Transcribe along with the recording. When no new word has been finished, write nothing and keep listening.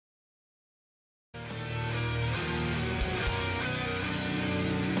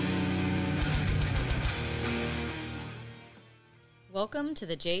Welcome to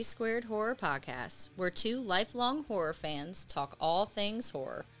the J Squared Horror Podcast, where two lifelong horror fans talk all things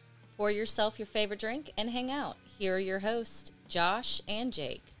horror. Pour yourself your favorite drink and hang out. Here are your hosts, Josh and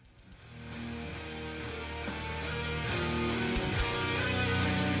Jake.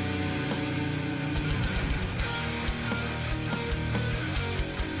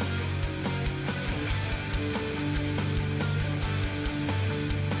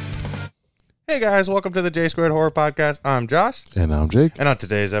 Hey guys, welcome to the J Squared Horror Podcast. I'm Josh. And I'm Jake. And on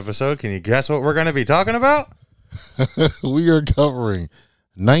today's episode, can you guess what we're going to be talking about? We are covering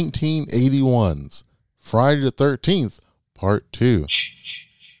 1981's Friday the 13th, Part 2.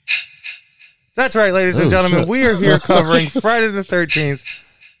 That's right, ladies and gentlemen. Shit. We are here covering Friday the 13th,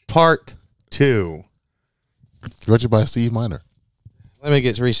 Part 2. Directed by Steve Miner. Let me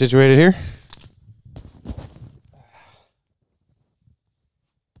get resituated here.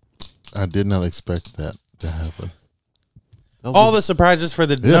 I did not expect that to happen. All the surprises for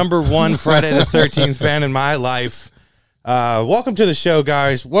the number one Friday the 13th fan in my life. Welcome to the show,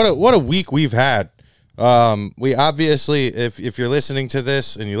 guys. What a week we've had. We obviously, if you're listening to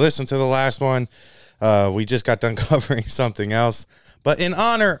this and you listened to the last one, we just got done covering something else. But in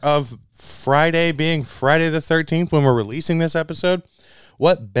honor of Friday being Friday the 13th when we're releasing this episode,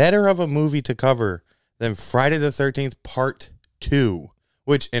 what better of a movie to cover than Friday the 13th Part 2?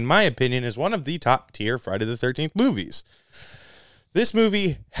 Which, in my opinion, is one of the top-tier Friday the 13th movies. This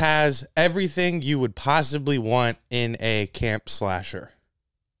movie has everything you would possibly want in a camp slasher.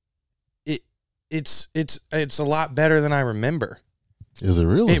 It's a lot better than I remember. Is it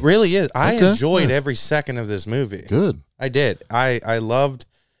really? It really is. I enjoyed every second of this movie. Good. I did. I loved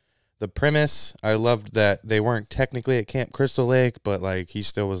the premise. I loved that they weren't technically at Camp Crystal Lake, but like he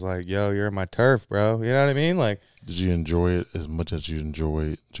still was like, "Yo, you're in my turf, bro." You know what I mean? Like, did you enjoy it as much as you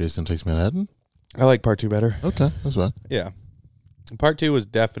enjoy Jason Takes Manhattan? I like Part 2 better. Okay, that's fine. Yeah, Part 2 was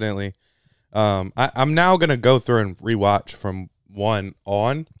definitely. I'm now gonna go through and rewatch from 1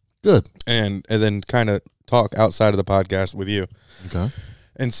 on. Good. And then kind of talk outside of the podcast with you. Okay.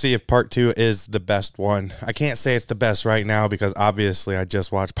 And see if Part 2 is the best one. I can't say it's the best right now because obviously I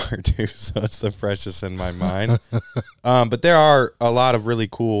just watched Part 2, so it's the freshest in my mind. But there are a lot of really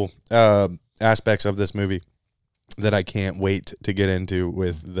cool aspects of this movie that I can't wait to get into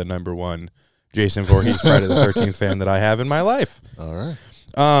with the number one Jason Voorhees Friday the 13th fan that I have in my life. All right.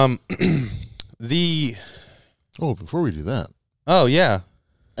 Before we do that. Oh, yeah.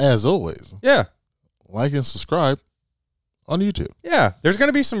 As always. Yeah. Like and subscribe on YouTube. Yeah. There's going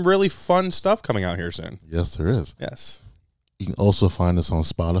to be some really fun stuff coming out here soon. Yes, there is. Yes. You can also find us on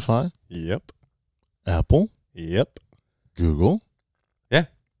Spotify. Yep. Apple. Yep. Google. Yeah.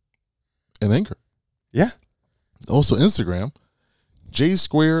 And Anchor. Yeah. Also Instagram. J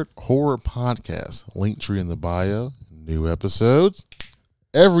Squared Horror Podcast. Link tree in the bio. New episodes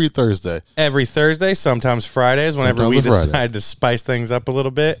every Thursday. Every Thursday, sometimes Fridays, whenever we decide to spice things up a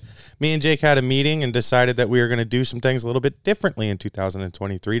little bit. Me and Jake had a meeting and decided that we were going to do some things a little bit differently in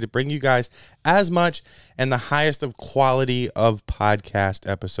 2023 to bring you guys as much and the highest of quality of podcast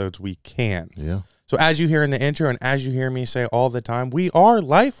episodes we can. Yeah. So as you hear in the intro and as you hear me say all the time, we are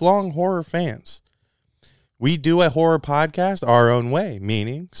lifelong horror fans. We do a horror podcast our own way,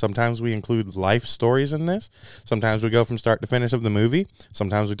 meaning sometimes we include life stories in this. Sometimes we go from start to finish of the movie.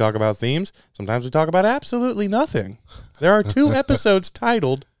 Sometimes we talk about themes. Sometimes we talk about absolutely nothing. There are 2 episodes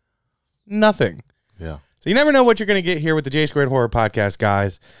titled Nothing. Yeah. So you never know what you're going to get here with the J Squared Horror Podcast,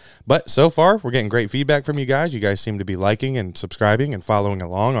 guys. But so far, we're getting great feedback from you guys. You guys seem to be liking and subscribing and following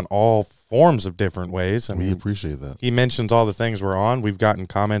along on all forms of different ways. We appreciate that. He mentions all the things we're on. We've gotten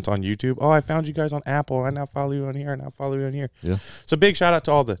comments on YouTube. Oh, I found you guys on Apple. I now follow you on here. And I follow you on here. Yeah. So big shout out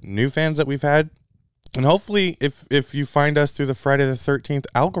to all the new fans that we've had. And hopefully, if you find us through the Friday the 13th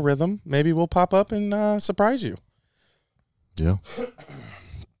algorithm, maybe we'll pop up and surprise you. Yeah.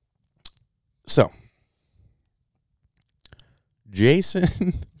 So,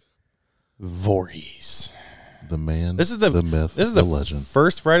 Jason Voorhees. The man, this is the myth, this is the the legend.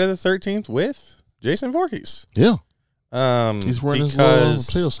 First Friday the 13th with Jason Voorhees. Yeah. He's wearing his little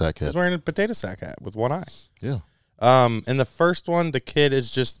potato sack hat. He's wearing a potato sack hat with one eye. Yeah. In the first one, the kid is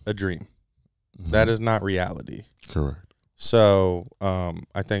just a dream. Mm-hmm. That is not reality. Correct. So,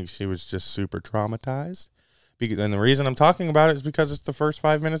 I think she was just super traumatized. And the reason I'm talking about it is because it's the first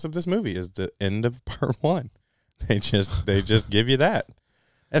 5 minutes of this movie is the end of Part 1. They just give you that.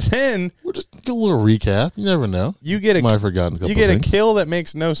 And then we'll just get a little recap. You never know. You get a might have forgotten a couple You get things. A kill that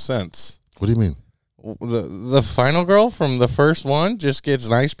makes no sense. What do you mean? The final girl from the first one just gets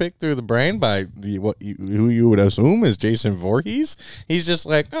an ice pick through the brain by who you would assume is Jason Voorhees. He's just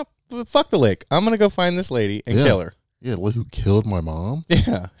like, oh, fuck the lake. I'm gonna go find this lady and kill her. Yeah, look who killed my mom.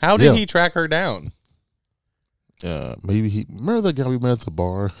 Yeah. How did he track her down? Maybe remember that guy we met at the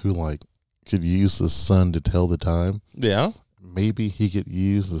bar who like could use the sun to tell the time? Yeah. Maybe he could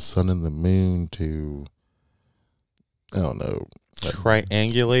use the sun and the moon to, I don't know,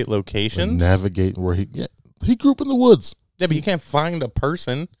 triangulate locations, navigate where he grew up in the woods. Yeah, but you can't find a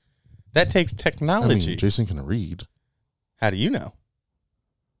person. That takes technology. I mean, Jason can read. How do you know?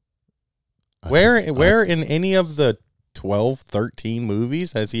 Where in any of the 12, 13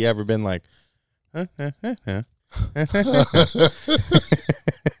 movies has he ever been like,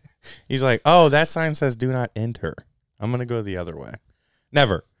 he's like, oh, that sign says do not enter. I'm going to go the other way.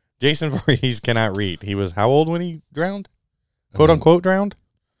 Never. Jason Voorhees cannot read. He was how old when he drowned? Quote unquote drowned?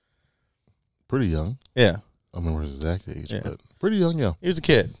 Pretty young. Yeah. I don't remember his exact age, but pretty young, yeah. He was a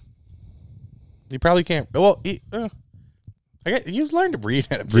kid. He probably can't. Well, I guess you learned to read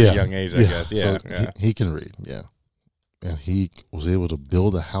at a pretty young age, I guess. Yeah, so he can read, yeah. And he was able to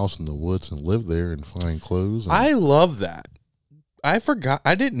build a house in the woods and live there and find clothes. I love that. I forgot.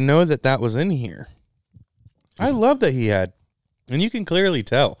 I didn't know that was in here. I love that he had, and you can clearly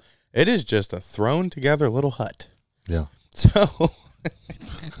tell, it is just a thrown together little hut. Yeah. So,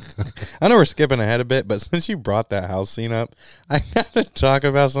 I know we're skipping ahead a bit, but since you brought that house scene up, I got to talk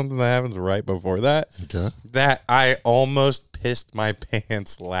about something that happens right before that. Okay. That I almost pissed my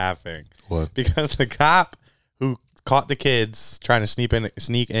pants laughing. What? Because the cop who caught the kids trying to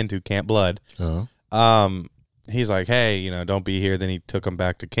sneak into Camp Blood, he's like, hey, don't be here. Then he took them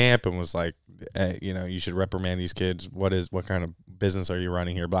back to camp and was like, hey, you should reprimand these kids. What kind of business are you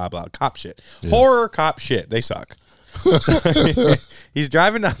running here? Blah, blah. Cop shit. Yeah. Horror cop shit. They suck. So he's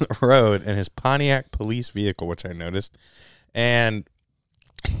driving down the road in his Pontiac police vehicle, which I noticed, and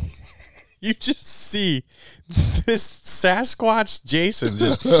you just see this Sasquatch Jason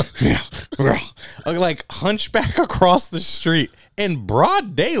just like hunchback across the street in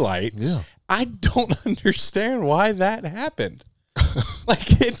broad daylight. Yeah. I don't understand why that happened.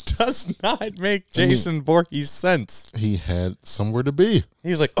 Like, it does not make Jason Voorhees sense. He had somewhere to be. He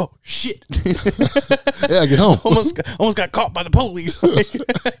was like, oh, shit. Yeah, get home. almost got caught by the police.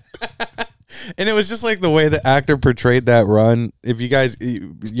 And it was just like the way the actor portrayed that run. If you guys,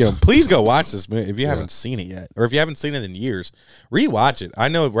 please go watch this movie if you haven't seen it yet. Or if you haven't seen it in years, rewatch it. I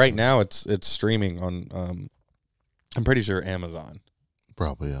know right now it's streaming on, I'm pretty sure Amazon.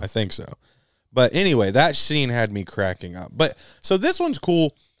 Probably, yeah. I think so. But anyway, that scene had me cracking up. But so this one's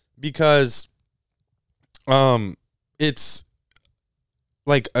cool because it's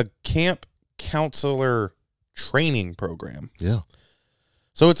like a camp counselor training program. Yeah.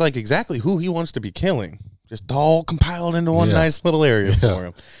 So it's like exactly who he wants to be killing. Just all compiled into one nice little area for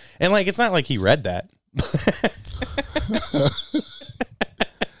him. And like it's not like he read that.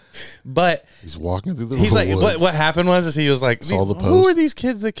 But he's walking through the woods. like, what happened was he was like, saw the post. Who are these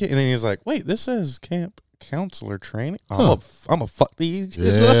kids that and then he's like, wait, this says camp counselor training. I'm gonna fuck these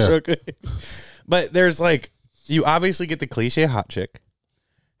kids up. Okay. But there's like, you obviously get the cliche hot chick.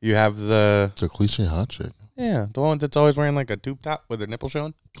 You have the cliche hot chick. Yeah, the one that's always wearing like a tube top with her nipple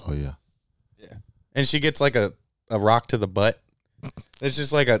showing. Oh yeah. Yeah. And she gets like a rock to the butt. It's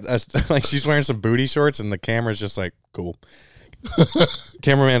just like like she's wearing some booty shorts and the camera's just like, cool.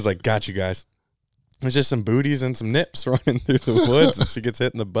 Cameraman's like, got you guys. There's just some booties and some nips running through the woods and she gets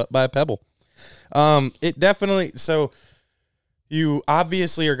hit in the butt by a pebble. It definitely, so you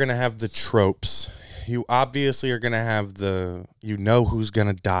obviously are going to have the tropes. You obviously are going to have who's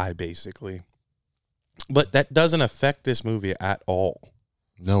going to die basically. But that doesn't affect this movie at all.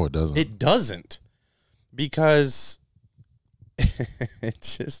 No, it doesn't. It doesn't. Because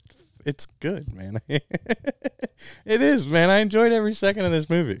it's good, man. It is, man. I enjoyed every second of this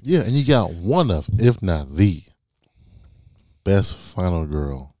movie. Yeah, and you got one of, if not the best final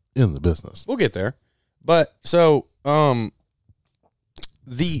girl in the business. We'll get there. But so so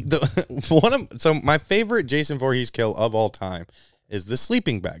my favorite Jason Voorhees kill of all time is the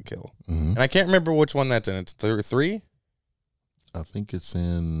sleeping bag kill. Mm-hmm. And I can't remember which one that's in. It's 3? I think it's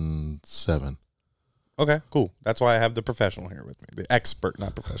in 7. Okay, cool. That's why I have the professional here with me. The expert,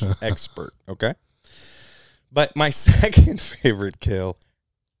 not professional. Expert, okay? But my second favorite kill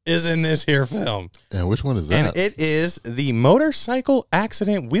is in this here film. And which one is that? And it is the motorcycle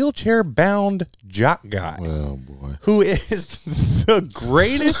accident wheelchair-bound jock guy. Oh, boy. Who is the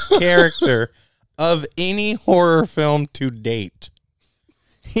greatest character of any horror film to date.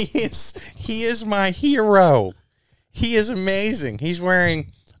 He is my hero. He is amazing. He's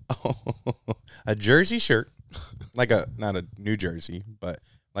wearing a jersey shirt, like not a New Jersey, but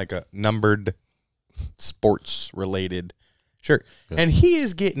like a numbered sports related shirt. Yeah. And he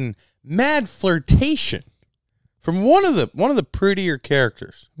is getting mad flirtation from one of the prettier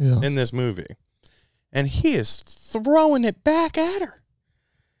characters Yeah. in this movie, and he is throwing it back at her.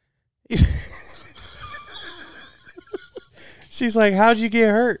 She's like, "How'd you get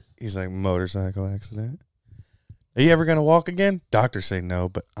hurt?" He's like, "Motorcycle accident." "Are you ever gonna walk again?" Doctors say no,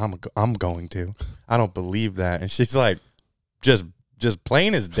 but I'm going to. I don't believe that. And she's like, just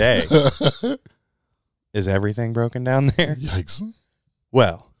plain as day. Is everything broken down there? Yikes.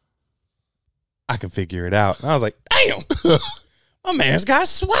 Well, I can figure it out. And I was like, damn, my man's got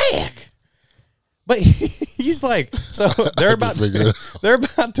swag. But he's like, so they're about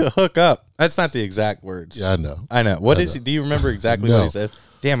to hook up. That's not the exact words. Yeah, I know. I know. What is he? Do you remember exactly what he said?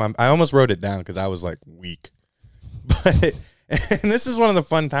 Damn, I almost wrote it down because I was like weak. But and this is one of the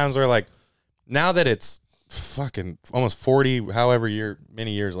fun times where, like, now that it's fucking almost 40, however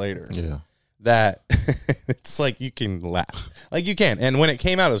many years later, Yeah. that it's like you can laugh, like you can. And when it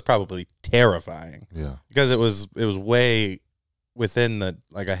came out, it was probably terrifying. Yeah. Because it was way within the,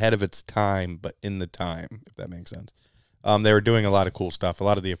 like, ahead of its time, but in the time, if that makes sense. They were doing a lot of cool stuff. A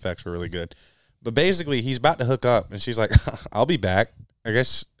lot of the effects were really good. But basically, he's about to hook up, and she's like, "I'll be back." I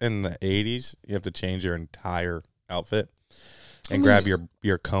guess in the 80s, you have to change your entire outfit and grab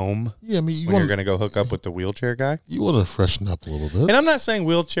your comb. Yeah, I mean, when you're going to go hook up with the wheelchair guy. You want to freshen up a little bit. And I'm not saying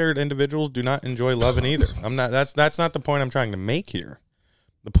wheelchaired individuals do not enjoy loving either. I'm not. That's not the point I'm trying to make here.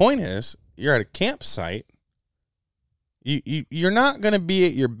 The point is, you're at a campsite. You're not going to be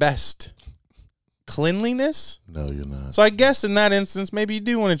at your best cleanliness. No, you're not. So I guess in that instance, maybe you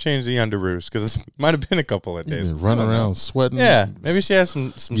do want to change the underoos because it might have been a couple of days. Run around sweating. Yeah, maybe she has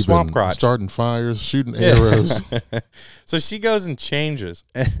some swamp crotch. Starting fires, shooting arrows. So she goes and changes,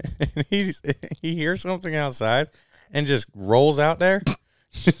 and he hears something outside, and just rolls out there.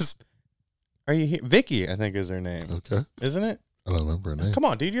 Just, are you here? Vicky, I think is her name. Okay, isn't it? I don't remember her name. Come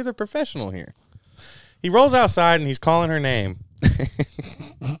on, dude, you're the professional here. He rolls outside and he's calling her name.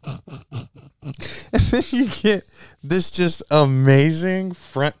 And then you get this just amazing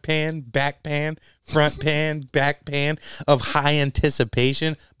front pan, back pan, front pan, back pan of high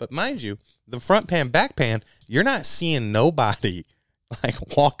anticipation. But mind you, the front pan, back pan, you're not seeing nobody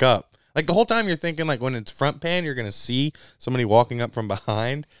like walk up. Like the whole time you're thinking, like, when it's front pan, you're going to see somebody walking up from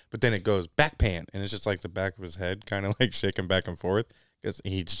behind, but then it goes back pan and it's just like the back of his head kind of like shaking back and forth because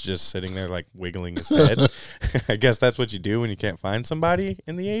he's just sitting there like wiggling his head. I guess that's what you do when you can't find somebody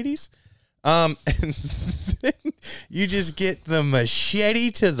in the 80s. And then you just get the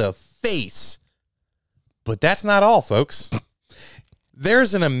machete to the face. But that's not all, folks.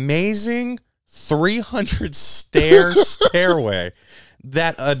 There's an amazing 300 stairway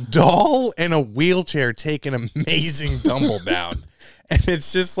that a doll in a wheelchair take an amazing tumble down. And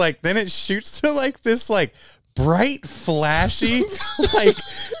it's just like, then it shoots to like this like bright, flashy, like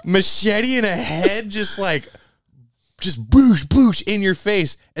machete in a head, just boosh, boosh in your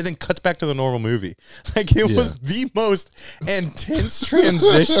face, and then cuts back to the normal movie. Like, it was the most intense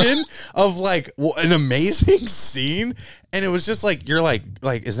transition of like an amazing scene. And it was just like, you're like,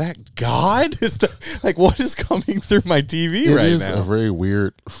 is that God? Is that like, what is coming through my TV right now? It is a very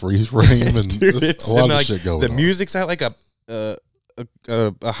weird freeze frame, and dude, a lot of shit going on. The music's at like a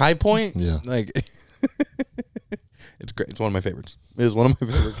high point. Yeah. Like, it's great. It's one of my favorites. It is one of my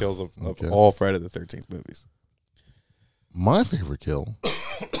favorite kills of all Friday the 13th movies. My favorite kill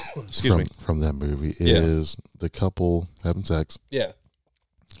from that movie is the couple having sex. Yeah.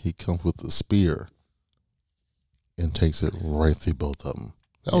 He comes with the spear and takes it right through both of them.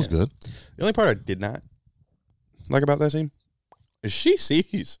 That was good. The only part I did not like about that scene is she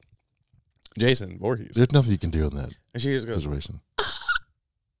sees Jason Voorhees. There's nothing you can do in that and she just goes, situation.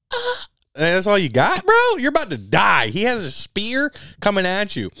 And that's all you got, bro? You're about to die. He has a spear coming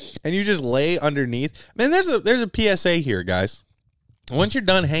at you, and you just lay underneath. Man, there's a PSA here, guys. Once you're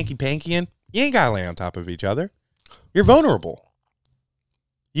done hanky-pankying, you ain't got to lay on top of each other. You're vulnerable.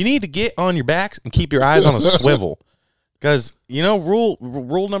 You need to get on your backs and keep your eyes on a swivel. Because, you know,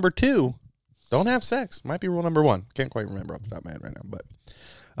 rule number 2, don't have sex. Might be rule number 1. Can't quite remember off the top of my head right now. But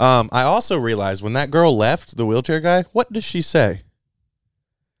I also realized when that girl left, the wheelchair guy, what does she say?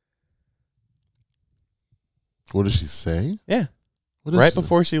 What does she say? Yeah. Right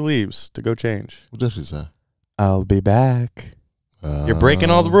before she leaves to go change. What does she say? I'll be back. You're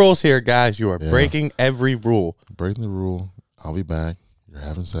breaking all the rules here, guys. You are breaking every rule. Breaking the rule. I'll be back. You're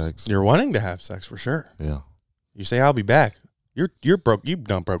having sex. You're wanting to have sex for sure. Yeah. You say I'll be back. You're broke. You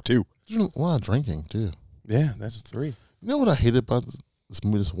done broke too. There's a lot of drinking too. Yeah, that's 3. You know what I hated about this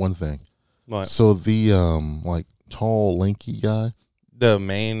movie? This one thing. What? So the like tall, lanky guy, the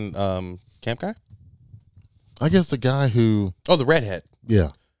main camp guy. I guess the guy who... Oh, the redhead. Yeah.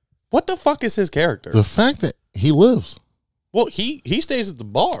 What the fuck is his character? The fact that he lives. Well, he stays at the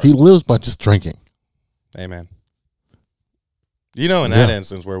bar. He lives by just drinking. Hey, man. You know, in that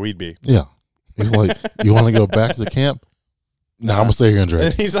instance where we'd be. Yeah. He's like, you want to go back to the camp? No, I'm going to stay here and drink.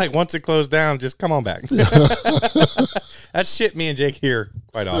 And he's like, once it closed down, just come on back. That's shit me and Jake hear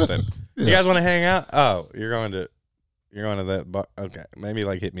quite often. You guys want to hang out? Oh, you're going to that bar? Okay. Maybe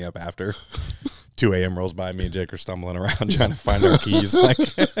like hit me up after 2 a.m. rolls by. Me and Jake are stumbling around trying to find our keys. Like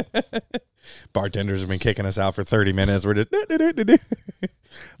bartenders have been kicking us out for 30 minutes. We're just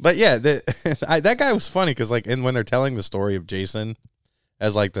but yeah, that guy was funny because like when they're telling the story of Jason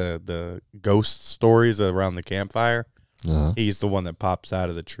as like the ghost stories around the campfire, he's the one that pops out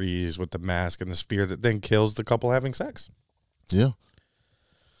of the trees with the mask and the spear that then kills the couple having sex. Yeah.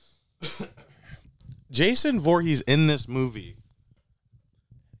 Jason Voorhees in this movie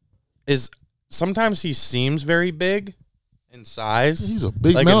is sometimes he seems very big in size. He's a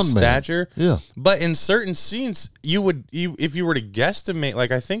big like mountain in stature. Man. Yeah. But in certain scenes, if you were to guesstimate,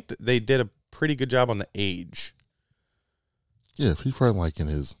 like I think that they did a pretty good job on the age. Yeah, he's probably like in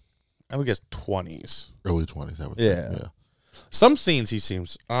his, I would guess 20s. Early 20s, I would think. Yeah. Some scenes he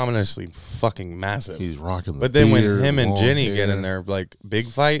seems ominously fucking massive. He's rocking the But then beard, when him and Ginny hair. get in their like big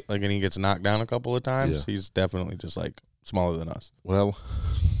fight, like and he gets knocked down a couple of times, he's definitely just like smaller than us. Well,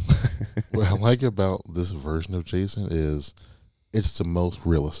 what I like about this version of Jason is it's the most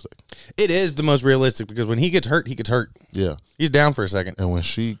realistic. It is the most realistic because when he gets hurt, he gets hurt. Yeah. He's down for a second. And when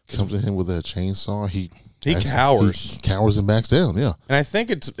she comes at him with that chainsaw, he cowers. He cowers and backs down, yeah. And I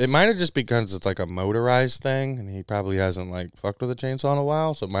think it might have just because it's like a motorized thing and he probably hasn't like fucked with a chainsaw in a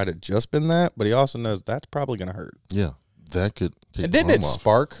while, so it might have just been that, but he also knows that's probably going to hurt. Yeah. That could take And didn't it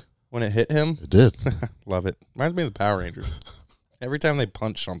spark when it hit him? It did. Love it. Reminds me of the Power Rangers. Every time they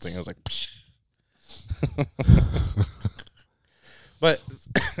punch something, it was like psh. But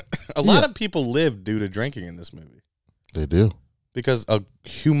a lot of people live due to drinking in this movie. They do. Because a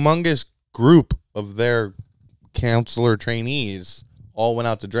humongous group of their counselor trainees all went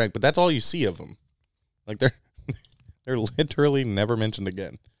out to drink, but that's all you see of them. Like they're literally never mentioned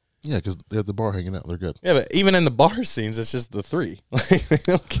again. Yeah, because they're at the bar hanging out. They're good. Yeah, but even in the bar scenes, it's just the three. Like they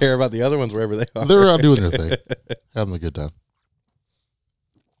don't care about the other ones wherever they are. They're out doing their thing, having a good time.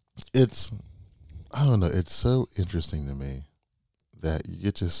 I don't know. It's so interesting to me that you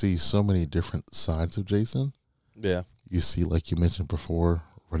get to see so many different sides of Jason. Yeah. You see, like you mentioned before,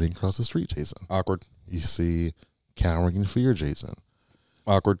 running across the street, Jason. Awkward. You see cowering in fear, Jason.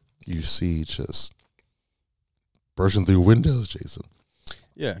 Awkward. You see just bursting through windows, Jason.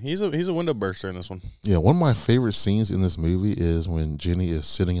 Yeah, he's a window burster in this one. Yeah, one of my favorite scenes in this movie is when Ginny is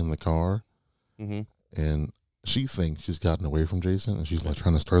sitting in the car, and she thinks she's gotten away from Jason, and she's like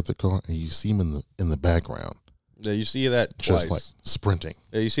trying to start the car, and you see him in the background. Yeah, you see that twice. Just like sprinting.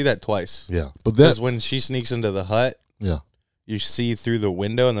 Yeah, you see that twice. Yeah, but that's when she sneaks into the hut. Yeah, you see through the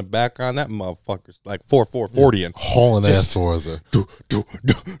window in the background that motherfucker's like 440 and hauling ass towards her.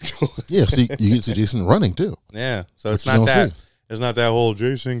 Yeah, see, you can see Jason running too. Yeah, so it's not that. It's not that whole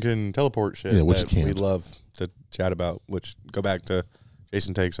Jason can teleport shit that we love to chat about, which go back to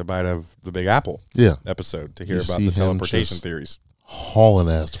Jason Takes a Bite of the Big Apple episode to hear about the teleportation theories.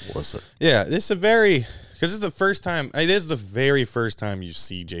 Hauling ass towards her. Yeah, this is because it's the first time, it is the very first time you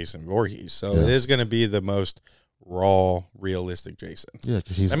see Jason Voorhees, so it is going to be the most raw, realistic Jason. Yeah,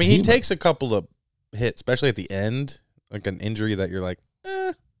 because he takes a couple of hits, especially at the end, like an injury that you're like,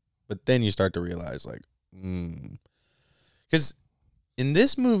 but then you start to realize, like, because in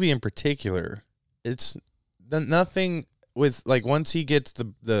this movie in particular, it's nothing with, like, once he gets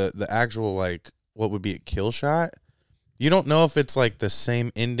the actual, like, what would be a kill shot, you don't know if it's, like, the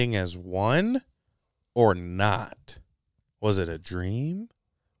same ending as one or not. Was it a dream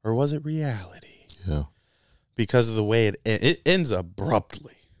or was it reality? Yeah. Because of the way it ends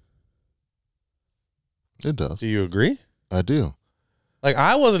abruptly. It does. Do you agree? I do. Like,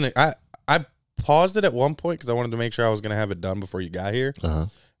 I paused it at one point because I wanted to make sure I was going to have it done before you got here.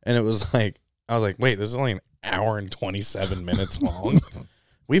 And it was like, I was like, wait, this is only an hour and 27 minutes long.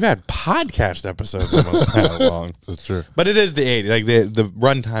 We've had podcast episodes almost that long. That's true. But it is the 80s. Like, the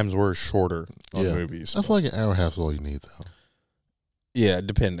run times were shorter on movies. I feel like an hour and a half is all you need, though. Yeah,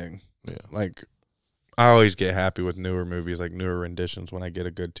 depending. Yeah. Like, I always get happy with newer movies, like newer renditions when I get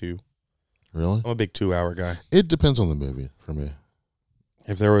a good 2. Really? I'm a big 2-hour guy. It depends on the movie for me.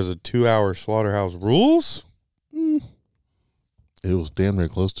 If there was a 2-hour Slaughterhouse Rules, it was damn near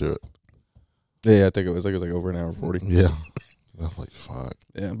close to it. Yeah, I think it was like over an hour 40. Yeah. I was like, fuck.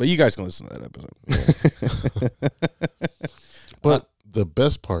 Yeah, but you guys can listen to that episode. Yeah. But the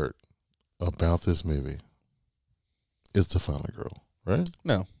best part about this movie is the final girl, right?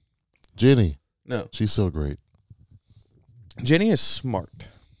 No. Ginny. No. She's so great. Ginny is smart.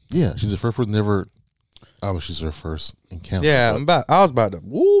 Yeah, she's the first person never. She's her first encounter. Yeah, I was about to.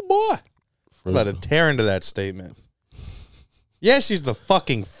 Woo, boy. About to tear into that statement. Yeah, she's the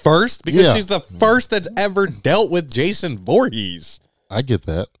fucking first because she's the first that's ever dealt with Jason Voorhees. I get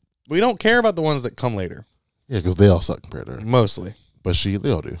that. We don't care about the ones that come later. Yeah, because they all suck compared to her. Mostly. But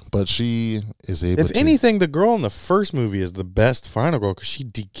they all do. But she is able to. If anything, the girl in the first movie is the best final girl because she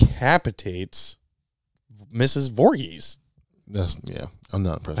decapitates Mrs. Voorhees. I'm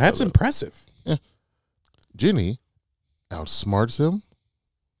not impressed. That's impressive. Yeah. Ginny outsmarts him.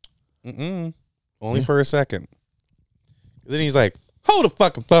 Only for a second. Then he's like, hold the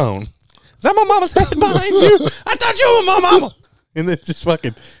fucking phone. Is that my mama standing behind you? I thought you were my mama. And then just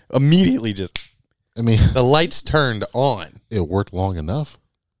fucking immediately the lights turned on. It worked long enough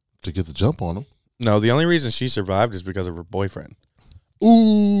to get the jump on him. No, the only reason she survived is because of her boyfriend.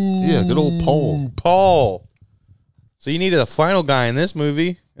 Ooh. Yeah, good old Paul. So you needed a final guy in this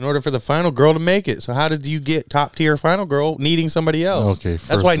movie in order for the final girl to make it. So how did you get top tier final girl needing somebody else? Okay,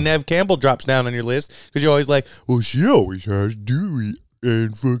 that's why Nev Campbell drops down on your list because you're always like, well, she always has Dewey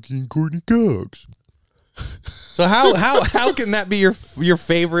and fucking Courtney Cox. So how can that be your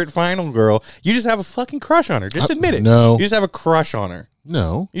favorite final girl? You just have a fucking crush on her. Just admit it. No, you just have a crush on her.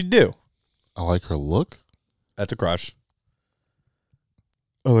 No, you do. I like her look. That's a crush.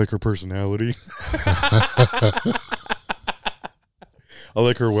 I like her personality. I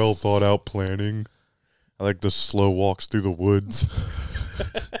like her well thought out planning. I like the slow walks through the woods.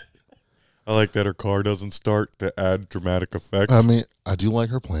 I like that her car doesn't start to add dramatic effect. I mean, I do like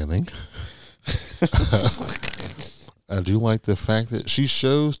her planning. I do like the fact that she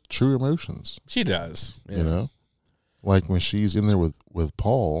shows true emotions. She does. Yeah. You know? Like when she's in there with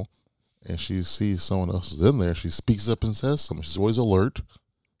Paul and she sees someone else is in there, she speaks up and says something. She's always alert.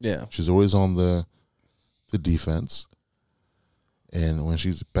 Yeah. She's always on the defense. And when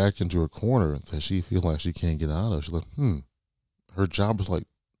she's backed into a corner that she feels like she can't get out of, she's like, her job is like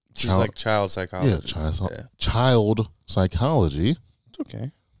child psychology. Yeah, child psychology. It's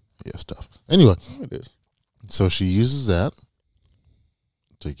okay. Yeah, stuff. Anyway. It is. So she uses that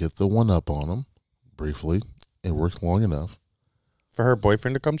to get the one up on him briefly. It works long enough. For her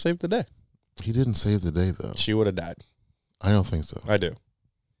boyfriend to come save the day. He didn't save the day, though. She would have died. I don't think so. I do.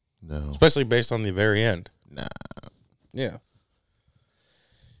 No. Especially based on the very end. Nah. Yeah.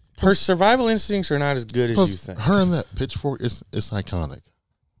 Her survival instincts are not as good as you think. Her and that pitchfork is iconic.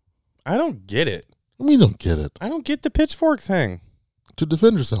 I don't get it. I mean, you don't get it. I don't get the pitchfork thing. To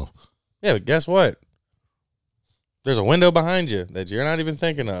defend yourself. Yeah, but guess what? There's a window behind you that you're not even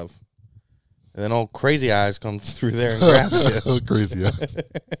thinking of. And then old Crazy Eyes comes through there and grabs you. Crazy Eyes.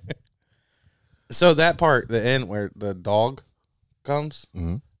 So that part, the end where the dog comes,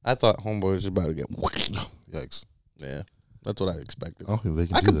 mm-hmm. I thought Homeboy was about to get... Yikes. Yeah, that's what I expected. I don't think they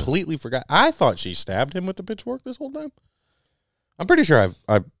can I completely forgot. I thought she stabbed him with the pitchfork this whole time. I'm pretty sure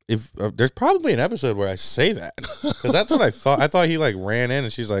there's probably an episode where I say that because that's what I thought. I thought he like ran in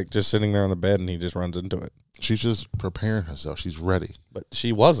and she's like just sitting there on the bed and he just runs into it. She's just preparing herself. She's ready, but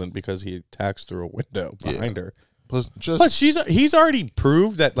she wasn't because he attacks through a window behind her. Plus, he's already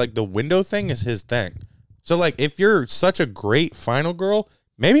proved that like the window thing is his thing. So like if you're such a great final girl,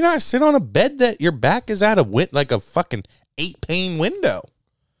 maybe not sit on a bed that your back is at like a fucking 8-pane window.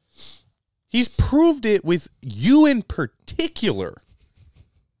 He's proved it with you in particular.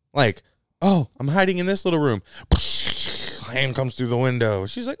 Like, oh, I'm hiding in this little room. Hand comes through the window.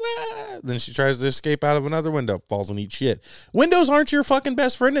 She's like, ah. Then she tries to escape out of another window, falls and eats shit. Windows aren't your fucking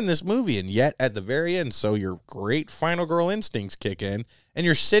best friend in this movie. And yet, at the very end, so your great final girl instincts kick in, and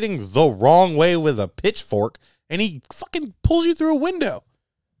you're sitting the wrong way with a pitchfork, and he fucking pulls you through a window.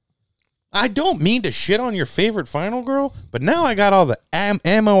 I don't mean to shit on your favorite final girl, but now I got all the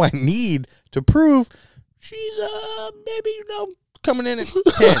ammo I need to prove she's maybe coming in at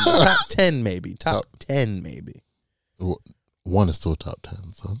 10, top 10 maybe, top 10 maybe. One is still top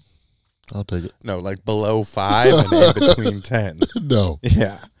 10, so I'll take it. No, like below 5 and in between 10. No.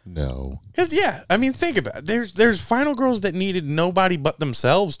 Yeah. No. Because I mean, think about it. There's final girls that needed nobody but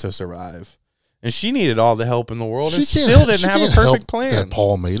themselves to survive, and she needed all the help in the world and still didn't have a perfect plan. That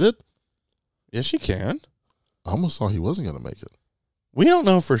Paul made it. Yes, she can. I almost thought he wasn't going to make it. We don't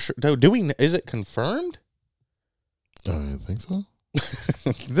know for sure. Do we? Is it confirmed? I don't think so.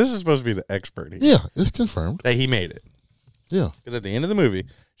 This is supposed to be the expert here. Yeah, it's confirmed. That he made it. Yeah. Because at the end of the movie,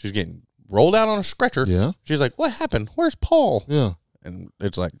 she's getting rolled out on a stretcher. Yeah. She's like, what happened? Where's Paul? Yeah. And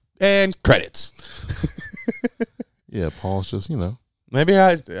it's like, and credits. Yeah, Paul's just, Maybe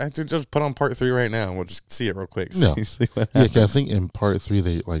I should just put on part 3 right now, and we'll just see it real quick. No. See what Yeah, happens. 'cause I think in part 3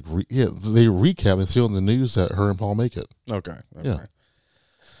 they they recap and see on the news that her and Paul make it. Okay. Yeah.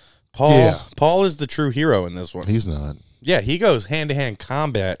 Paul is the true hero in this one. He's not. Yeah, he goes hand-to-hand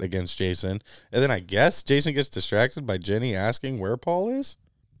combat against Jason, and then I guess Jason gets distracted by Jenny asking where Paul is.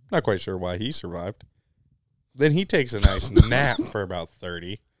 Not quite sure why he survived. Then he takes a nice nap for about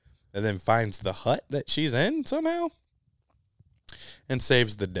 30, and then finds the hut that she's in somehow, and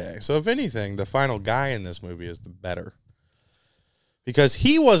saves the day. So if anything, the final guy in this movie is the better. Because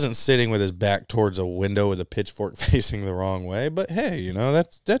he wasn't sitting with his back towards a window with a pitchfork facing the wrong way. But hey, you know,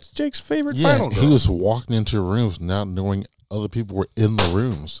 that's Jake's favorite final girl. He was walking into rooms not knowing other people were in the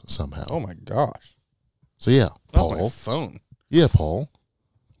rooms somehow. Oh my gosh. So yeah, That was Paul. my phone. Yeah, Paul.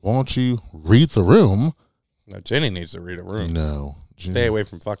 Why don't you read the room? No, Jenny needs to read a room. No. Stay away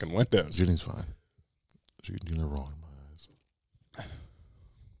from fucking windows. Jenny's fine. She can do no wrong in my eyes.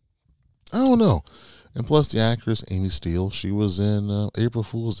 I don't know. And plus the actress, Amy Steele, she was in April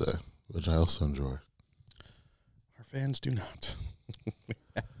Fool's Day, which I also enjoy. Our fans do not.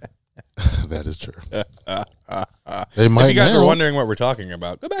 That is true. They might If you guys now. are wondering what we're talking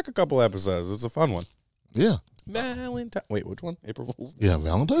about, go back a couple episodes. It's a fun one. Yeah. Valentine. Wait, which one? April Fool's? Yeah,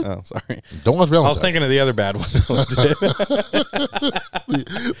 Valentine? Oh, sorry. Don't watch Valentine. I was thinking of the other bad one.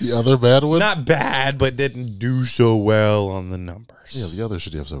 the other bad one? Not bad, but didn't do so well on the numbers. Yeah, the other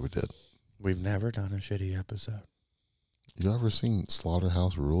shitty episode we did. We've never done a shitty episode. You ever seen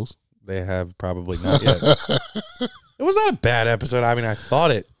Slaughterhouse Rules? They have probably not yet. It was not a bad episode. I mean, I thought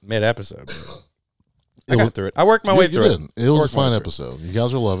it mid-episode. I got through it. I worked my way through it. It was a fine episode. You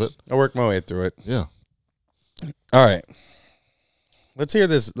guys will love it. I worked my way through it. Yeah. All right. Let's hear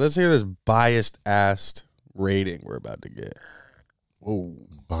this biased assed rating we're about to get. Whoa.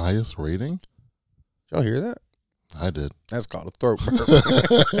 Bias rating? Did y'all hear that? I did. That's called a throat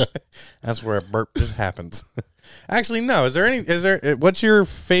burp. That's where a burp just happens. Actually, no. What's your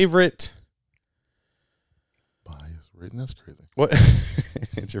favorite? Bias rating? That's crazy. What?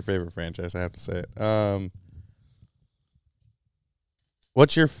 It's your favorite franchise. I have to say it.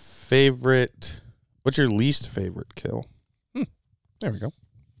 What's your least favorite kill? There we go.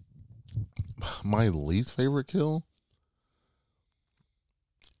 My least favorite kill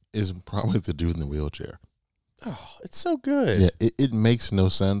is probably the dude in the wheelchair. Oh, it's so good. Yeah, it makes no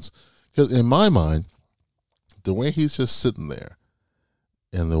sense. Because in my mind, the way he's just sitting there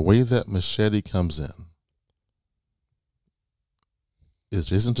and the way that Machete comes in, is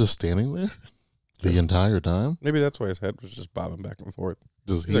Jason just standing there the entire time? Maybe that's why his head was just bobbing back and forth.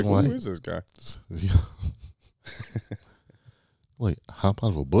 Does He's he like, who is this guy? Like, hop out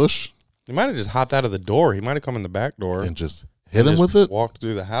of a bush He might have just hopped out of the door. He might have come in the back door and just hit him with it? Walked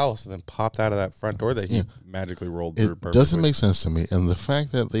through the house and then popped out of that front door that he magically rolled through It perfectly. doesn't make sense to me. And the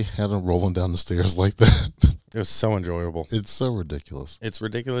fact that they had him rolling down the stairs like that, It was so enjoyable. it's so ridiculous. It's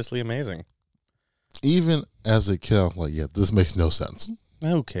ridiculously amazing. Even as a kid, I'm like, yeah, this makes no sense.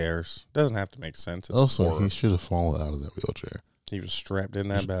 Who cares? Doesn't have to make sense. It's Also, horror. he should have fallen out of that wheelchair. He was strapped in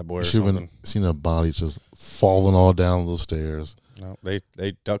that bad boy or Should have something. seen a body just falling all down the stairs. No, they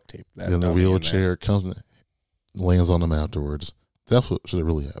duct taped that. Then the dummy in there. wheelchair comes, lands on him afterwards. That's what should have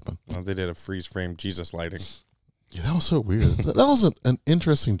really happened. Well, they did a freeze frame Jesus lighting. Yeah, that was so weird. that was an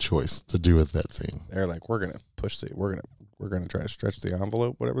interesting choice to do with that scene. They're like, we're gonna try to stretch the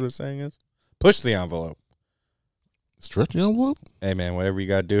envelope, whatever the saying is. Push the envelope. Stretch the envelope? Hey man, whatever you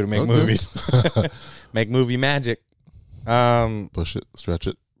gotta do to make Okay. movies. Make movie magic. Push it, stretch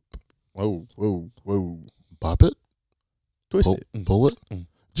it, Whoa. bop it, Twist it. pull it. Did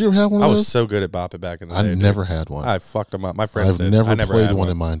you ever have one I of was those? so good at Bop It back in the I day. never had one. I fucked them up. My friends I've did. never I never played had one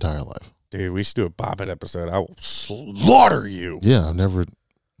in my entire life. Dude, we should do a Bop It episode. I will slaughter you. Yeah, I've never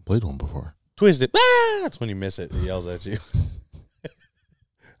played one before. Twist it. Ah! That's when you miss it. It yells at you.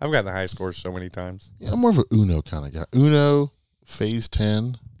 I've gotten the high scores so many times. Yeah, I'm more of a Uno kind of guy. Uno, Phase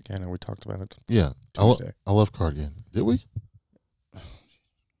 10. Yeah, I know we talked about it. Yeah, Tuesday. I love card game. Did we?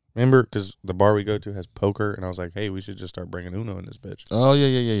 Remember, because the bar we go to has poker, and I was like, hey, we should just start bringing Uno in this bitch. Oh,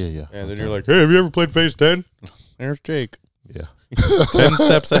 yeah. And then you're like, hey, have you ever played Phase 10? There's Jake. Yeah. 10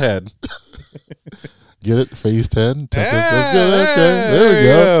 steps ahead. Get it? Phase 10? That's good. Okay, there we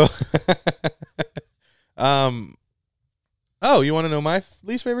go. Oh, you want to know my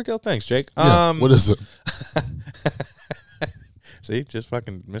least favorite kill? Thanks, Jake. Yeah, what is it? See, just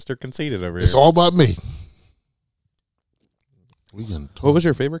fucking Mr. Conceited over It's here. all about me. We can talk. What was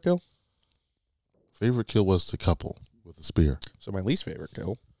your favorite kill? Favorite kill was the couple with the spear. So my least favorite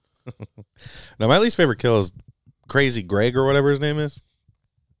kill. Now, my least favorite kill is Crazy Greg or whatever his name is.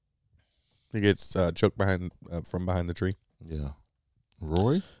 He gets choked from behind the tree. Yeah.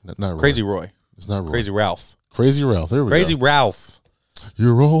 Roy? Not Roy. Crazy Roy. It's not Roy. Crazy Ralph. Crazy Ralph. There we go. Crazy Ralph.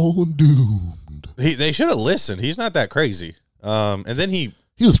 You're all doomed. They should have listened. He's not that crazy. And then he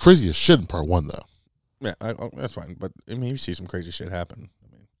was crazy as shit in part 1, though. Yeah, that's fine. But I mean, you see some crazy shit happen. I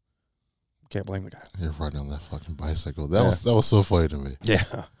mean, can't blame the guy. You're riding on that fucking bicycle. That was so funny to me. Yeah,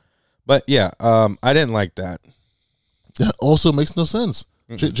 but yeah, I didn't like that. That also makes no sense.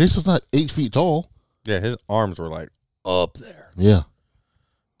 Jason's not 8 feet tall. Yeah, his arms were like up there. Yeah,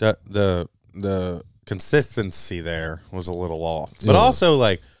 the consistency there was a little off. But also,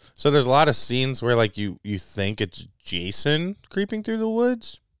 like, so there's a lot of scenes where like you think it's Jason creeping through the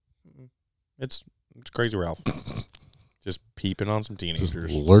woods. It's Crazy Ralph just peeping on some teenagers,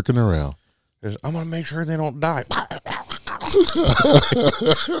 just lurking around. I'm gonna make sure they don't die.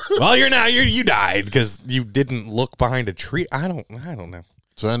 Well, you died because you didn't look behind a tree. I don't know.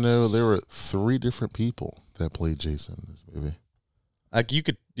 So I know there were 3 different people that played Jason in this movie. Like you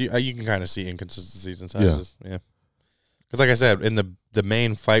can kind of see inconsistencies in sizes. Yeah. Because like I said, in the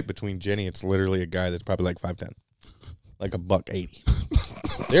main fight between Ginny, it's literally a guy that's probably like 5'10", like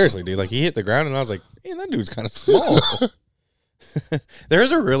 $180. Seriously, dude. Like he hit the ground, and I was like, "Man, that dude's kind of small."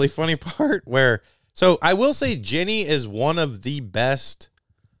 There's a really funny part where, so I will say, Ginny is one of the best,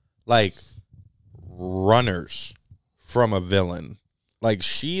 like, runners from a villain. Like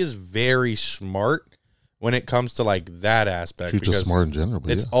she is very smart when it comes to like that aspect. She's just smart in general.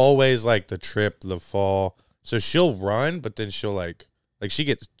 But it's always like the trip, the fall. So she'll run, but then she'll like she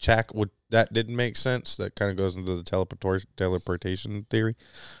gets that didn't make sense. That kind of goes into the teleportation theory.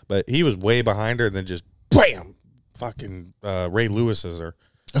 But he was way behind her, and then just bam, fucking Ray Lewis's her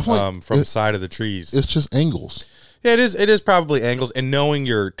from the side of the trees. It's just angles. Yeah, it is. It is probably angles and knowing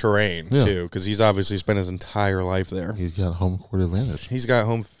your terrain too, because he's obviously spent his entire life there. He's got home court advantage. He's got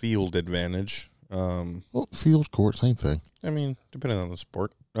home field advantage. Well, field court, same thing. I mean, depending on the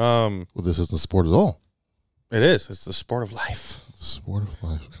sport. Well, this isn't a sport at all. It is. It's the sport of life. The sport of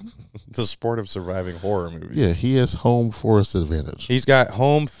life. The sport of surviving horror movies. Yeah, he has home forest advantage. He's got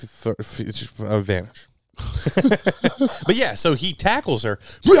home advantage. But yeah, so he tackles her,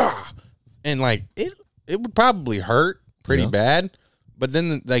 and like it would probably hurt pretty bad. But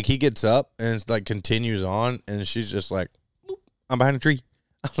then like he gets up and it's like continues on, and she's just like, "I'm behind a tree."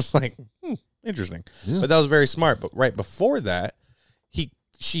 I was like, interesting. Yeah. But that was very smart. But right before that,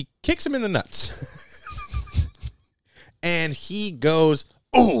 she kicks him in the nuts. And he goes,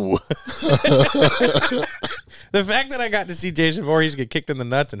 "Ooh!" The fact that I got to see Jason Voorhees get kicked in the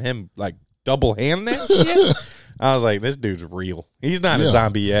nuts and him like double hand that shit, I was like, "This dude's real. He's not a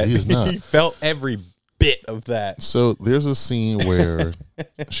zombie yet. He's not." He felt every bit of that. So there's a scene where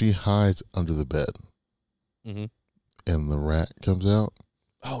she hides under the bed, and the rat comes out.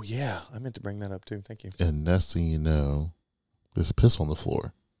 Oh yeah, I meant to bring that up too. Thank you. And next thing you know, there's piss on the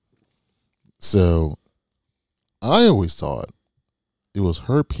floor. So I always thought it was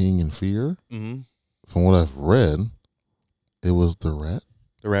her peeing in fear. Mm-hmm. From what I've read, it was the rat.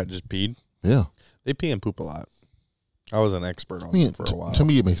 The rat just peed? Yeah. They pee and poop a lot. I was an expert on them for a while. To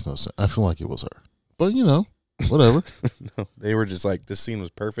me, it makes no sense. I feel like it was her. But, you know, whatever. No, they were just like, this scene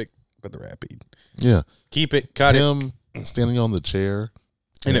was perfect, but the rat peed. Yeah. Keep it, cut Him standing on the chair.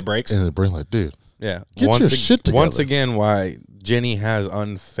 And it breaks? And it breaks like, dude. Yeah. Get your shit together. Once again, why Ginny has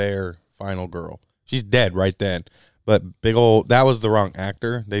unfair final girl. She's dead right then. But that was the wrong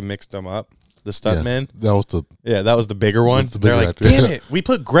actor. They mixed them up. The stuntman. Yeah, that was the bigger one. They're like, actor. Damn it. We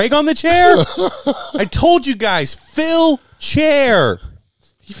put Greg on the chair? I told you guys, fill chair.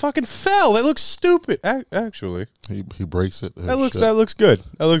 He fucking fell. That looks stupid. Actually. He breaks it. That looks good.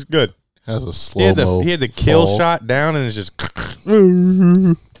 That looks good. Has a slow-mo. He had the kill shot down and it's just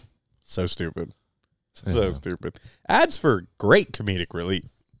so stupid. So stupid. Adds for great comedic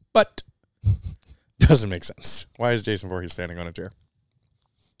relief. But doesn't make sense. Why is Jason Voorhees standing on a chair?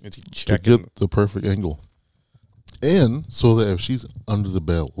 Is he checking? To get the perfect angle. And so that if she's under the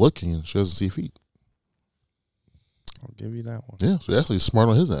bed looking, she doesn't see feet. I'll give you that one. Yeah, so actually smart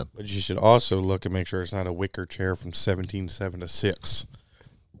on his end. But you should also look and make sure it's not a wicker chair from 1776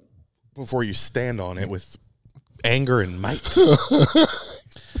 before you stand on it with anger and might.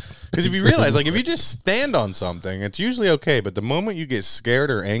 Because if you realize, like, if you just stand on something, it's usually okay. But the moment you get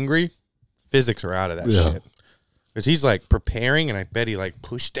scared or angry, physics are out of that shit. Because he's, like, preparing, and I bet he, like,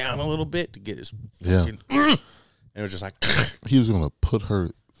 pushed down a little bit to get his fucking... And it was just like... He was going to put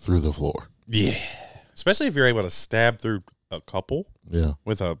her through the floor. Yeah. Especially if you're able to stab through a couple. Yeah.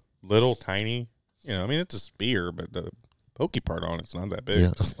 With a little tiny... You know, I mean, it's a spear, but the pokey part on it's not that big.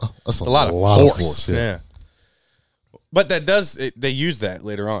 Yeah, that's a lot of force. Yeah. But that does... they use that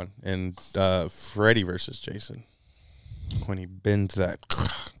later on in Freddy versus Jason. when he bends that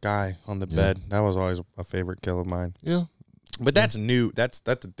guy on the bed. That was always a favorite kill of mine. Yeah. But that's new. That's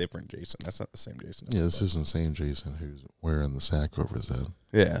a different Jason. That's not the same Jason. Yeah, this isn't the same Jason who's wearing the sack over his head.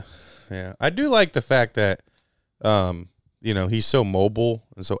 Yeah. Yeah. I do like the fact that, he's so mobile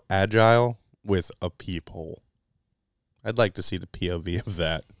and so agile with a peephole. I'd like to see the POV of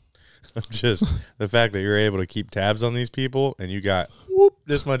that. Just the fact that you're able to keep tabs on these people and you got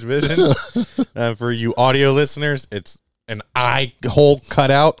this much vision. For you audio listeners, it's an eye hole cut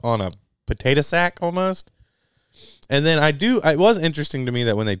out on a potato sack almost. And then it was interesting to me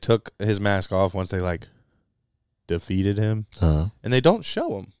that when they took his mask off, once they defeated him, and they don't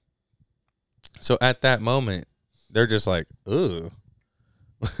show him. So at that moment, they're just like, ugh.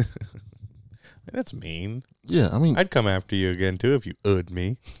 That's mean. Yeah, I mean, I'd come after you again too if you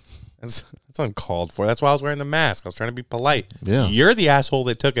me. That's uncalled for. That's why I was wearing the mask. I was trying to be polite. Yeah. You're the asshole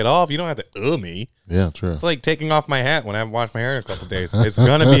that took it off. You don't have to me. Yeah, true. It's like taking off my hat when I haven't washed my hair in a couple days. It's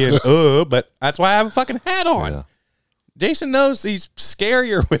gonna be an but that's why I have a fucking hat on. Yeah. Jason knows he's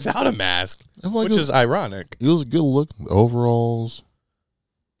scarier without a mask, which is ironic. It was a good look. The overalls,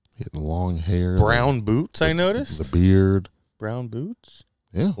 he had the long hair, brown boots. I noticed the beard, brown boots.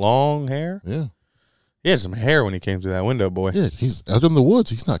 Yeah, long hair. Yeah, he had some hair when he came through that window, boy. Yeah, he's out in the woods.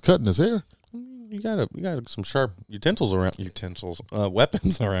 He's not cutting his hair. You got some sharp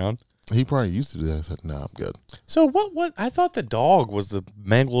weapons around. He probably used to do that. I said, "No, I'm good." So what? I thought the dog was the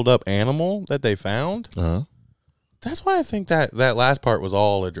mangled up animal that they found. That's why I think that last part was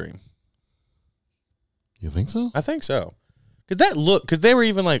all a dream. You think so? I think so. Because they were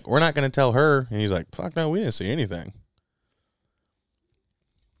even like, we're not going to tell her. And he's like, fuck no, we didn't see anything.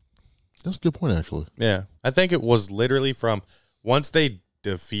 That's a good point, actually. Yeah. I think it was literally from once they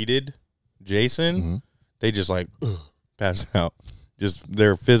defeated Jason, they just passed out. Just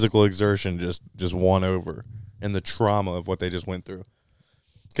their physical exertion just won over. And the trauma of what they just went through.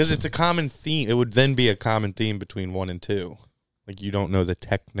 Because it's a common theme. It would then be a common theme between 1 and 2. Like, you don't know the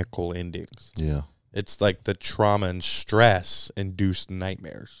technical endings. Yeah. It's like the trauma and stress induced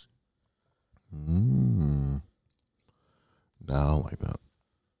nightmares. No, I don't like that.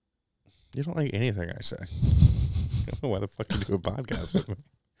 You don't like anything I say. I don't know why the fuck you do a podcast with me.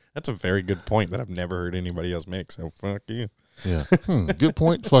 That's a very good point that I've never heard anybody else make, so fuck you. Yeah. Good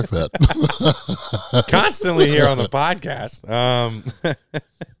point. Fuck that. Constantly here on the podcast.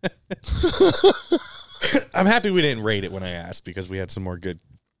 I'm happy we didn't rate it when I asked because we had some more good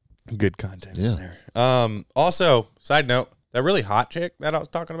content in there. Also, side note, that really hot chick that I was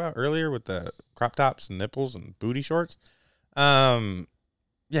talking about earlier with the crop tops and nipples and booty shorts.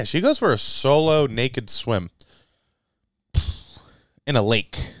 Yeah, she goes for a solo naked swim in a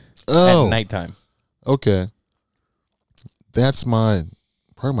lake at nighttime. Okay. That's probably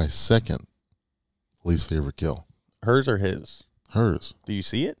my second least favorite kill. Hers or his? Hers. Do you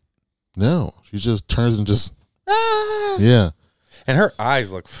see it? No. She just turns and just... Yeah. And her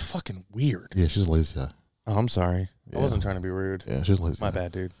eyes look fucking weird. Yeah, she's a lazy guy. Oh, I'm sorry. Yeah. I wasn't trying to be rude. Yeah, she's lazy. My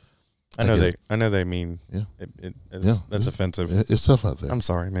bad, dude. I know they mean that's offensive. It's tough out there. I'm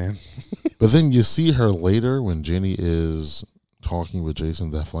sorry, man. But then you see her later when Ginny is talking with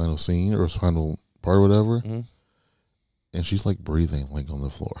Jason, that final scene or final part or whatever. And she's breathing on the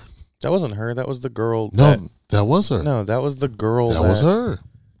floor. That wasn't her. That was the girl. No, that was her. No, that was the girl. That was her.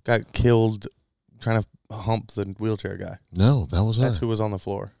 Got killed trying to hump the wheelchair guy. No, that was her. That's who was on the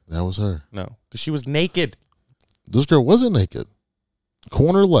floor. That was her. No, because she was naked. This girl wasn't naked.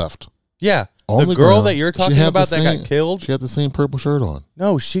 Corner left. Yeah, the girl ground, that you're talking about that got killed. She had the same purple shirt on.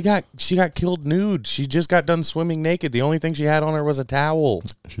 No, she got killed nude. She just got done swimming naked. The only thing she had on her was a towel.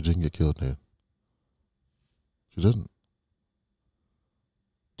 She didn't get killed nude. She didn't.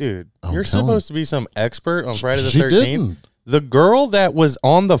 Dude, you're supposed to be some expert on Friday the 13th. The girl that was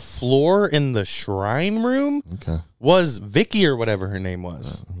on the floor in the shrine room was Vicky or whatever her name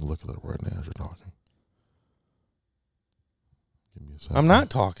was. Let me look it up right now as you're talking. Give me a second. I'm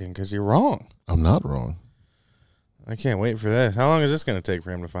not talking because you're wrong. I'm not wrong. I can't wait for this. How long is this going to take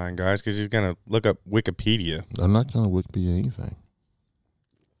for him to find, guys? Because he's going to look up Wikipedia. I'm not going to Wikipedia anything.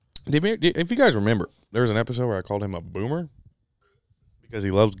 If you guys remember, there was an episode where I called him a boomer because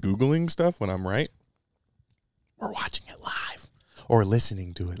he loves Googling stuff when I'm right. We're watching it live or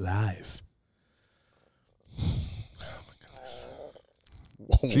listening to it live. Oh, my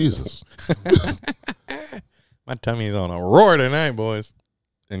goodness. Jesus. My tummy is on a roar tonight, boys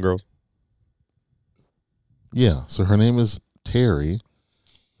and girls. Yeah, so her name is Terry.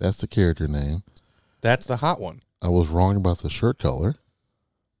 That's the character name. That's the hot one. I was wrong about the shirt color.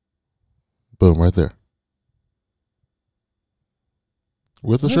 Boom, right there.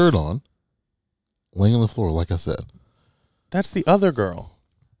 With the shirt on, laying on the floor, like I said. That's the other girl.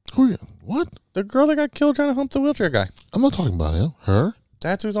 What? The girl that got killed trying to hump the wheelchair guy. I'm not talking about him. Her?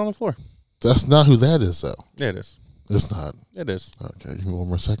 That's who's on the floor. That's not who that is, though. Yeah, it is. It's not. It is. Okay, give me one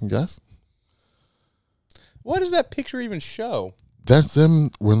more second, guys. What does that picture even show? That's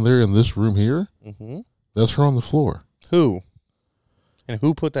them when they're in this room here. Mm-hmm. That's her on the floor. Who? And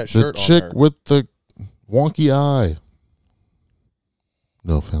who put that shirt on her? The chick with the wonky eye.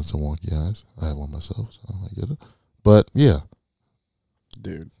 No offense to wonky eyes. I have one myself, so I get it. But, yeah.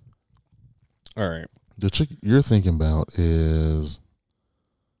 Dude. All right. The chick you're thinking about is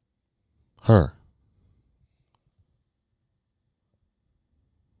her.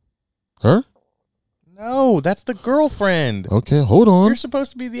 Her? No, that's the girlfriend. Okay, hold on. You're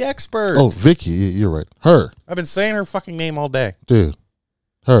supposed to be the expert. Oh, Vicky, you're right. Her. I've been saying her fucking name all day. Dude.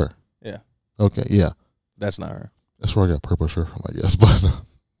 Her. Yeah. Okay, yeah. That's not her. That's where I got purple shirt from, I guess. But,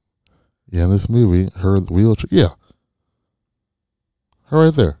 yeah, in this movie, her wheelchair. Yeah. Her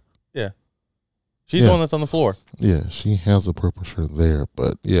right there. Yeah. She's the one that's on the floor. Yeah, she has a purple shirt there.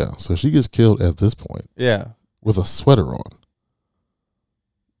 But, yeah, so she gets killed at this point. Yeah. With a sweater on.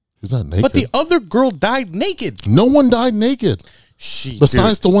 She's not naked. But the other girl died naked. No one died naked.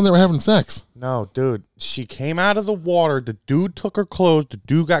 Besides the one that were having sex. No, dude. She came out of the water. The dude took her clothes. The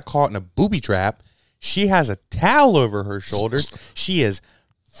dude got caught in a booby trap. She has a towel over her shoulders.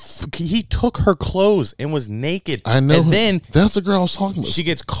 He took her clothes and was naked. I know. And then that's the girl I was talking about. She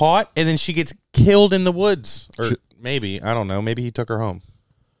gets caught and then she gets killed in the woods. Or maybe, I don't know. Maybe he took her home.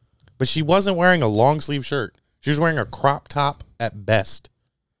 But she wasn't wearing a long sleeve shirt. She was wearing a crop top at best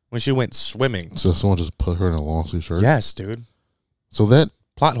when she went swimming. So someone just put her in a long sleeve shirt? Yes, dude. So that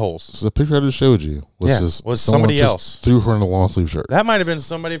plot holes. So the picture I just showed you was somebody else threw her in a long sleeve shirt. That might have been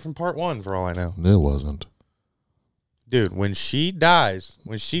somebody from part 1 for all I know. It wasn't. Dude, when she dies,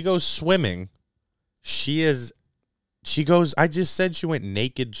 when she goes swimming, I just said she went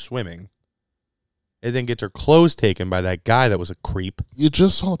naked swimming. And then gets her clothes taken by that guy that was a creep. You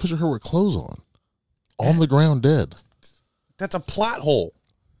just saw the picture of her with clothes on the ground dead. That's a plot hole.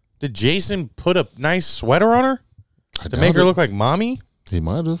 Did Jason put a nice sweater on her to make her look like mommy? He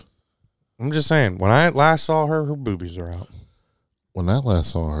might have. I'm just saying, when I last saw her, her boobies are out. When I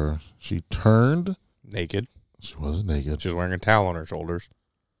last saw her, she turned naked. She wasn't naked. She was wearing a towel on her shoulders.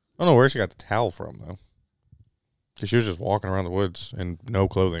 I don't know where she got the towel from, though. Because she was just walking around the woods in no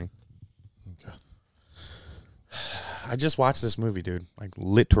clothing. Okay. I just watched this movie, dude. Like,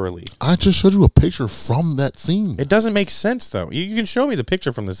 literally. I just showed you a picture from that scene. It doesn't make sense, though. You can show me the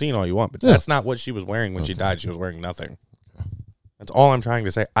picture from the scene all you want, but that's not what she was wearing when she died. She was wearing nothing. Okay. That's all I'm trying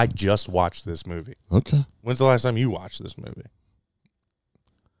to say. I just watched this movie. Okay. When's the last time you watched this movie?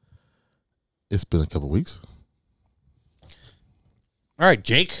 It's been a couple weeks. All right,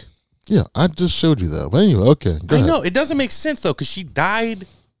 Jake. Yeah, I just showed you that. But anyway, okay. Go ahead. know. It doesn't make sense, though, because she died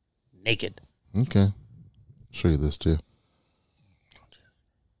naked. Okay. I'll show you this, too.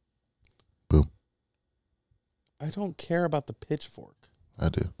 Boom. I don't care about the pitchfork. I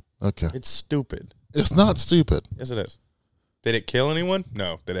do. Okay. It's stupid. It's not stupid. Yes, it is. Did it kill anyone?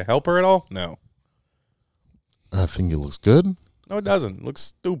 No. Did it help her at all? No. I think it looks good. No, it doesn't. It looks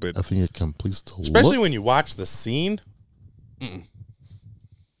stupid. I think it completes the Especially when you watch the scene.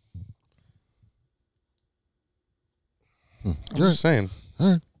 I'm just saying.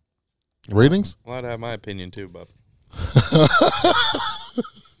 All right. Ratings? I'm allowed to have my opinion too, bub.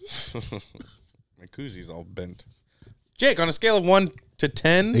 My koozie's all bent. Jake, on a scale of 1 to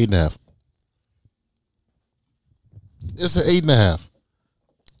 10. 8.5. It's an 8.5.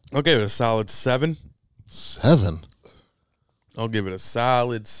 I'll give it a solid 7. 7? I'll give it a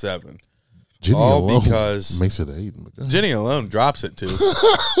solid 7. Ginny all alone because makes it 8. Ginny alone drops it too.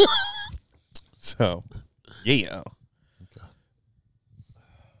 So, yeah.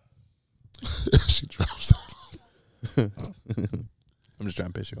 She drops it. I'm just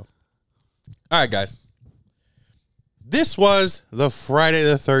trying to piss you off. All right, guys. This was the Friday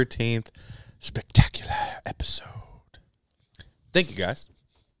the 13th spectacular episode. Thank you, guys.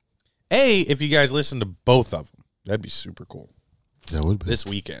 If you guys listen to both of them, that'd be super cool. That would be. This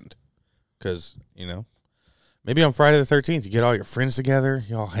weekend. Because, maybe on Friday the 13th, you get all your friends together,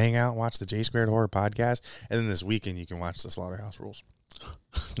 you all hang out and watch the J Squared Horror Podcast, and then this weekend you can watch the Slaughterhouse Rules.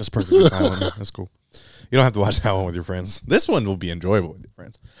 That's perfectly fine with me. That's cool. You don't have to watch that one with your friends. This one will be enjoyable with your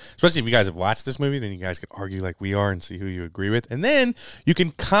friends. Especially if you guys have watched this movie, then you guys can argue like we are and see who you agree with. And then you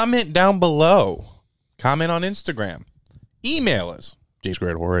can comment down below. Comment on Instagram. Email us,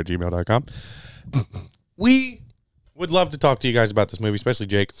 jsquaredhorror@gmail.com. We would love to talk to you guys about this movie, especially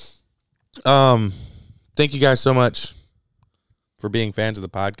Jake. Thank you guys so much for being fans of the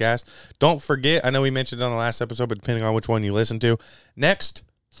podcast. Don't forget, I know we mentioned it on the last episode, but depending on which one you listen to, next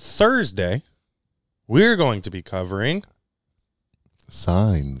Thursday, we're going to be covering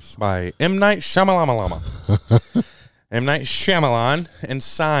Signs by M. Night Shyamalan. M. Night Shyamalan and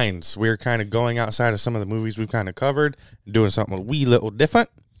Signs. We're kind of going outside of some of the movies we've kind of covered, doing something a wee little different.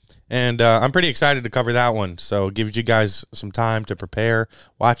 And I'm pretty excited to cover that one. So it gives you guys some time to prepare,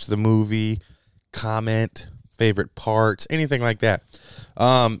 watch the movie, comment, favorite parts, anything like that.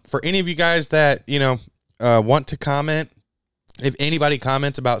 For any of you guys that, want to comment, if anybody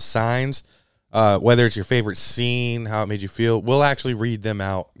comments about Signs, whether it's your favorite scene, how it made you feel, we'll actually read them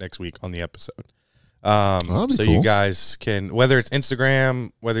out next week on the episode. So cool. You guys can, whether it's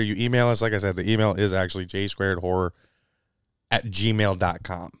Instagram, whether you email us, like I said, the email is actually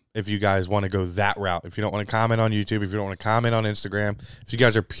jsquaredhorror@gmail.com. If you guys want to go that route, if you don't want to comment on YouTube, if you don't want to comment on Instagram, if you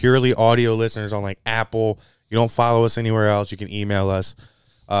guys are purely audio listeners on like Apple, you don't follow us anywhere else, you can email us.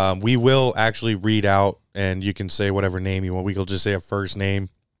 We will actually read out, and you can say whatever name you want. We will just say a first name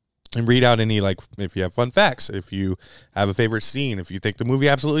and read out any, like, if you have fun facts, if you have a favorite scene, if you think the movie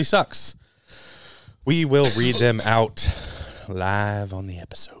absolutely sucks. We will read them out live on the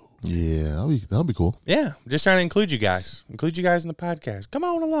episode. Yeah, that'll be cool. Yeah, just trying to include you guys. Include you guys in the podcast. Come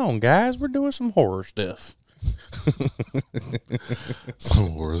on along, guys. We're doing some horror stuff.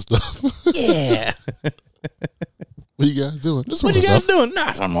 Some horror stuff. Yeah. What you guys doing? Just what you guys stuff. doing?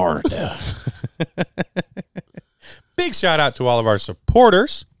 Not some horror stuff. Big shout out to all of our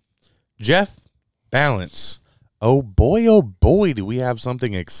supporters. Jeff Balance. Oh boy, do we have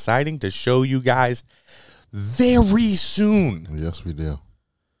something exciting to show you guys very soon. Yes, we do.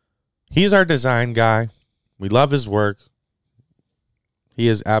 He's our design guy. We love his work. He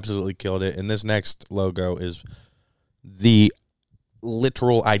has absolutely killed it. And this next logo is the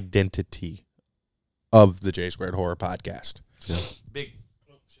literal identity of the J Squared Horror Podcast. Yeah. Big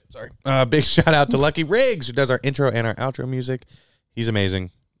shout out to Lucky Riggs, who does our intro and our outro music. He's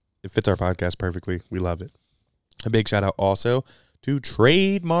amazing. It fits our podcast perfectly. We love it. A big shout out also to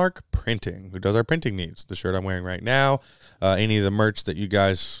Trademark Printing, who does our printing needs. The shirt I'm wearing right now, any of the merch that you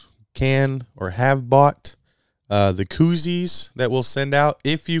guys can or have bought, the koozies that we'll send out.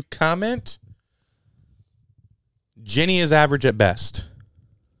 If you comment, Ginny is average at best,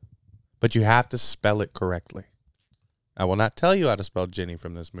 but you have to spell it correctly. I will not tell you how to spell Ginny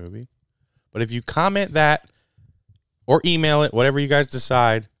from this movie, but if you comment that or email it, whatever you guys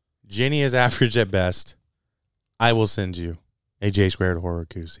decide, Ginny is average at best, I will send you a J Squared Horror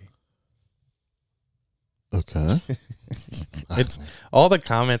koozie. Okay. It's all the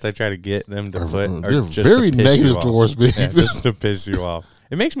comments I try to get them to put are they're just very to piss negative you off. towards me. Yeah, just to piss you off.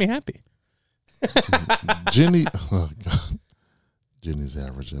 It makes me happy. Ginny, oh God, Ginny's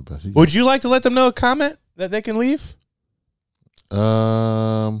average at best. Would you like to let them know a comment that they can leave?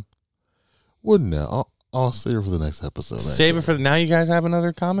 Wouldn't now? I'll save it for the next episode. Save it for now. You guys have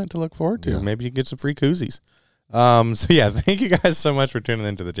another comment to look forward to. Yeah. Maybe you can get some free koozies. So yeah, thank you guys so much for tuning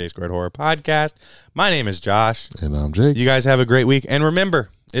into the J Squared Horror Podcast. My name is Josh. And I'm Jake. You guys have a great week. And remember,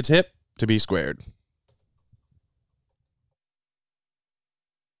 it's hip to be squared.